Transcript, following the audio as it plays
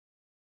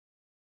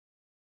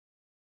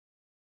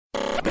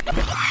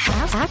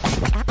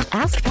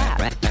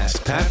AskPat.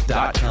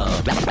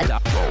 AskPat.com.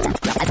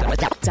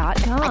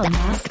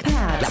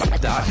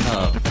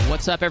 AskPat.com.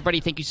 What's up, everybody?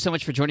 Thank you so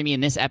much for joining me in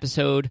this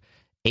episode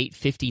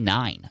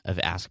 859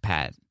 of Ask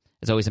Pat.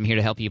 As always, I'm here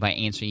to help you by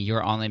answering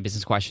your online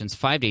business questions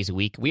 5 days a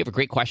week. We have a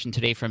great question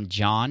today from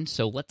John,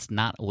 so let's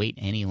not wait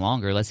any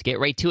longer. Let's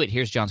get right to it.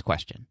 Here's John's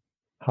question.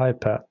 Hi,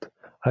 Pat.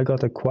 I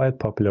got a quite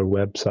popular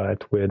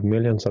website with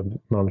millions of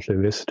monthly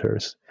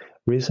visitors.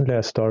 Recently,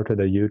 I started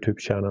a YouTube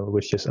channel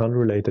which is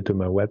unrelated to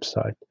my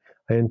website.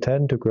 I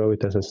intend to grow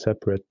it as a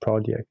separate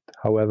project.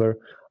 However,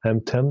 I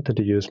am tempted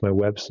to use my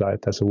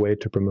website as a way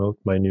to promote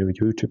my new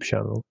YouTube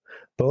channel.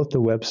 Both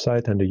the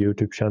website and the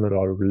YouTube channel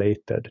are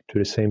related to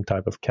the same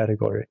type of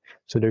category,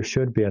 so there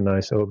should be a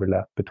nice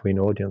overlap between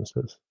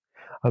audiences.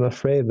 I'm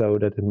afraid, though,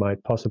 that it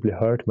might possibly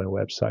hurt my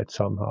website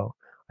somehow.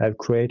 I have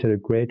created a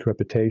great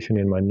reputation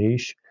in my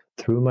niche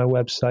through my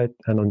website,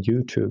 and on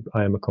YouTube,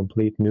 I am a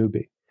complete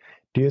newbie.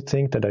 Do you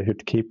think that I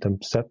should keep them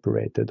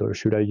separated, or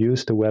should I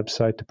use the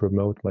website to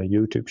promote my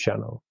YouTube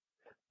channel?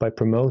 By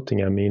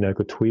promoting, I mean I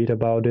could tweet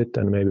about it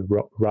and maybe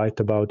write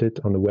about it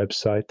on the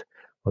website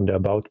on the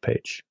About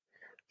page.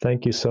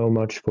 Thank you so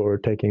much for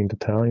taking the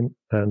time,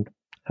 and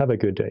have a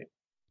good day.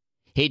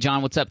 Hey,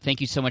 John, what's up? Thank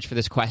you so much for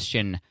this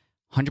question.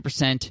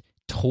 100%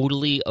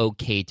 totally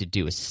okay to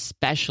do,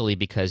 especially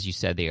because you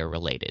said they are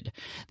related.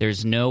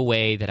 There's no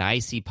way that I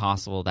see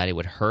possible that it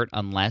would hurt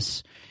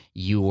unless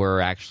you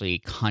were actually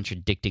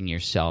contradicting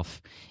yourself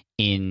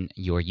in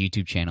your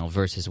YouTube channel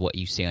versus what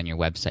you say on your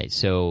website.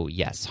 So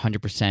yes,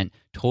 100%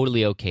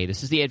 totally okay.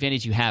 This is the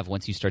advantage you have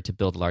once you start to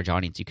build a large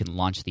audience. You can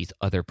launch these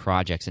other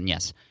projects. And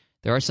yes,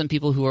 there are some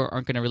people who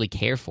aren't going to really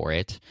care for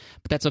it,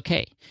 but that's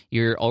okay.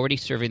 You're already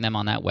serving them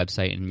on that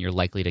website, and you're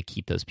likely to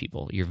keep those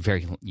people.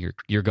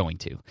 You're going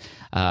to.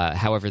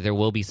 However, there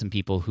will be some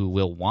people who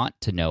will want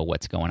to know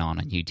what's going on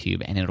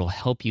YouTube, and it'll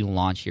help you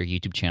launch your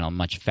YouTube channel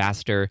much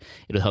faster.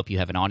 It'll help you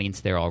have an audience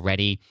there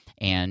already,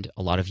 and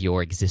a lot of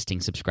your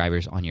existing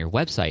subscribers on your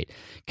website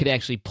could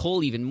actually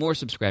pull even more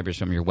subscribers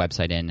from your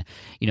website in.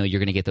 You're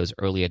going to get those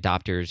early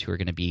adopters who are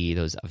going to be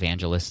those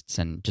evangelists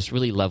and just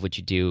really love what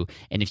you do.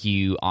 And if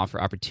you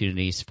offer opportunities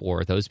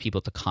for those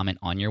people to comment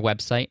on your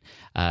website,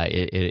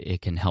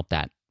 it can help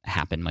that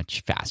happen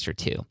much faster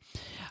too.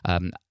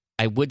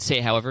 I would say,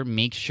 however,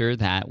 make sure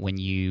that when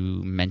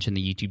you mention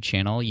the YouTube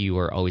channel, you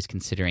are always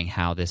considering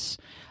how this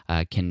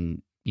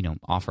can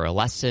offer a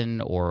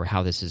lesson or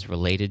how this is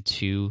related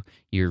to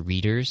your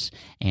readers.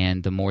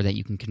 And the more that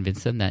you can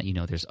convince them that,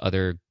 there's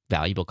other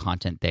valuable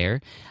content there,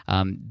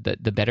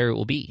 the better it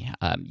will be.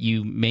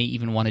 You may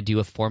even want to do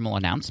a formal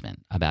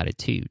announcement about it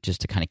too,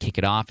 just to kind of kick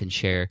it off and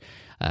share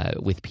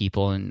with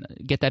people and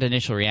get that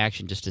initial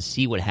reaction just to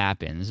see what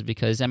happens.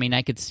 Because,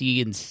 I could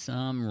see in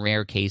some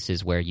rare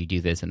cases where you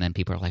do this and then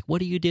people are like,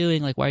 what are you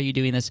doing? Like, why are you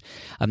doing this?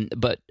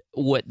 But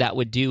what that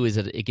would do is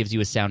that it gives you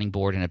a sounding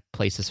board and a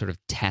place to sort of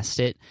test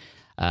it.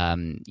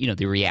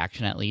 The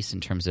reaction, at least,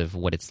 in terms of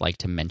what it's like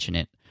to mention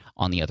it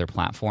on the other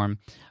platform.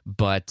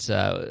 But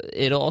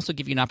it'll also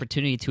give you an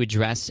opportunity to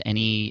address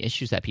any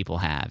issues that people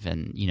have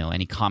and,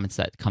 any comments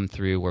that come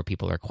through where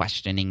people are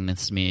questioning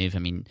this move.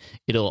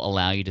 It'll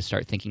allow you to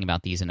start thinking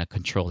about these in a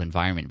controlled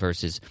environment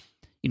versus,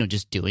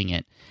 just doing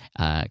it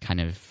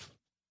kind of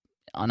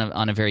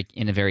in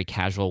a very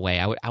casual way.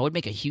 I would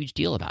make a huge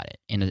deal about it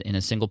in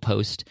a single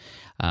post.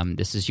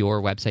 This is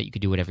your website. You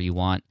could do whatever you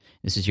want.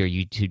 This is your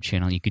YouTube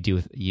channel. You could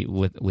do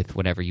with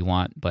whatever you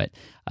want. But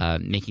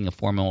making a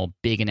formal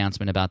big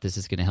announcement about this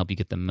is going to help you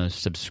get the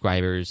most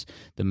subscribers,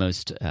 the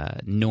most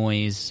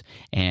noise,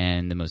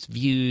 and the most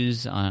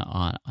views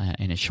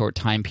in a short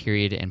time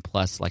period. And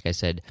plus, like I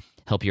said,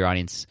 help your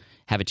audience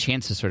have a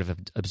chance to sort of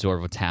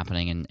absorb what's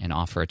happening and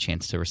offer a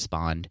chance to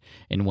respond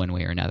in one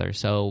way or another.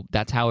 So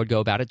that's how I would go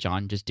about it,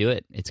 John. Just do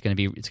it. It's gonna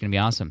be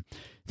awesome.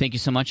 Thank you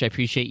so much. I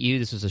appreciate you.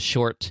 This was a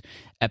short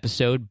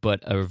episode, but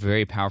a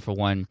very powerful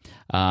one.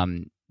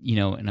 And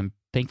I'm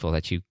thankful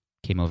that you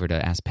came over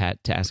to Ask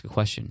Pat to ask a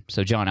question.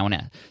 So, John, I want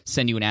to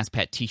send you an Ask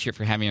Pat t-shirt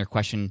for having your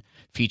question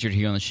featured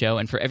here on the show.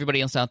 And for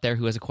everybody else out there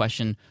who has a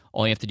question,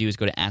 all you have to do is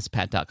go to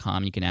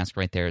AskPat.com. You can ask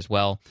right there as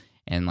well.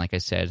 And like I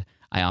said,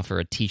 I offer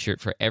a t-shirt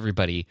for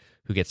everybody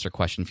who gets their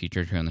question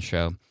featured here on the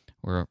show.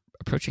 We're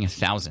approaching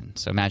 1,000.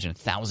 So imagine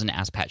 1,000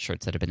 Ask Pat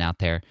shirts that have been out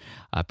there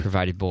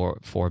provided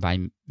for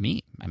by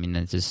me.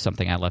 This is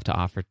something I love to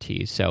offer to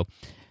you. So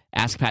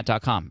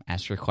AskPat.com.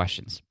 Ask your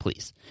questions,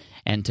 please.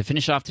 And to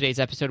finish off today's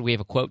episode, we have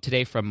a quote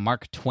today from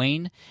Mark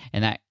Twain.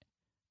 And that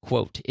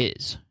quote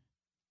is,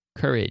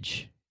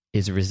 "Courage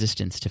is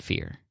resistance to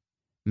fear,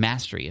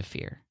 mastery of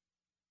fear,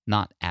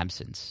 not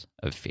absence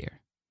of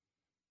fear."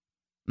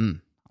 I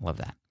love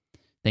that.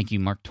 Thank you,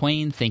 Mark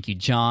Twain. Thank you,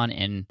 John.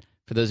 And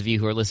for those of you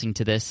who are listening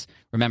to this,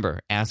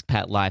 remember, Ask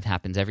Pat Live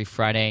happens every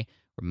Friday,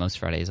 or most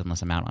Fridays,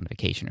 unless I'm out on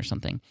vacation or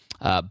something.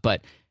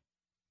 But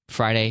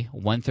Friday,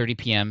 1:30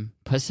 p.m.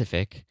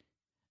 Pacific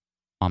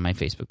on my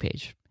Facebook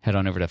page. Head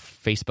on over to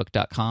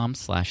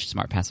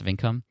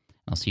facebook.com/smartpassiveincome.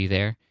 I'll see you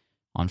there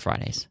on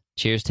Fridays.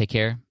 Cheers, take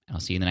care, and I'll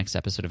see you in the next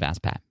episode of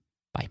Ask Pat.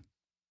 Bye.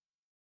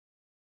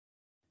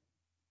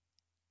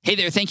 Hey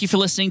there, thank you for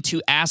listening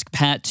to Ask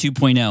Pat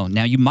 2.0.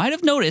 Now, you might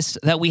have noticed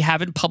that we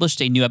haven't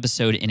published a new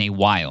episode in a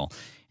while,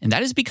 and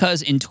that is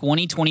because in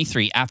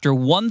 2023, after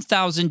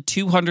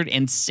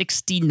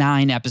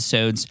 1,269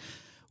 episodes,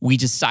 we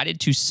decided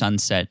to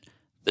sunset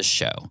the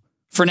show.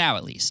 For now,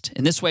 at least.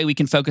 In this way, we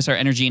can focus our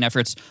energy and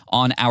efforts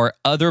on our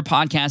other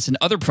podcasts and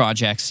other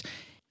projects.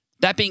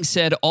 That being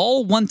said,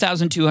 all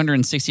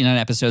 1,269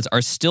 episodes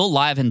are still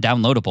live and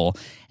downloadable,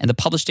 and the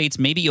published dates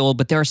may be old,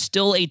 but there are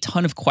still a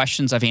ton of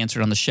questions I've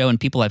answered on the show and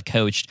people I've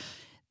coached.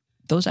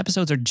 Those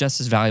episodes are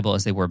just as valuable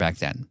as they were back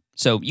then.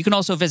 So you can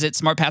also visit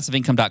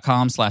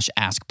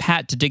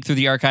smartpassiveincome.com/askpat to dig through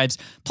the archives.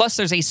 Plus,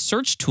 there's a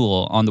search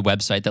tool on the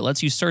website that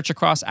lets you search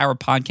across our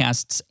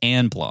podcasts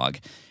and blog.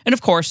 And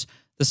of course,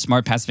 the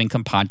Smart Passive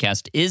Income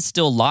podcast is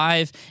still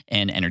live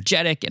and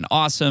energetic and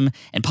awesome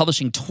and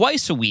publishing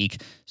twice a week.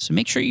 So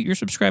make sure you're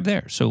subscribed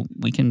there so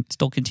we can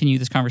still continue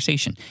this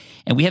conversation.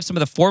 And we have some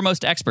of the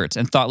foremost experts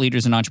and thought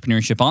leaders in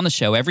entrepreneurship on the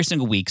show every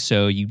single week,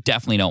 so you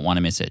definitely don't want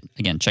to miss it.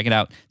 Again, check it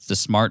out. It's the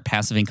Smart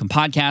Passive Income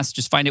podcast.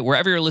 Just find it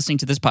wherever you're listening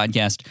to this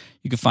podcast.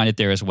 You can find it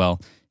there as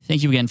well.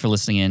 Thank you again for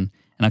listening in,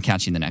 and I'll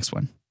catch you in the next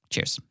one.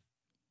 Cheers.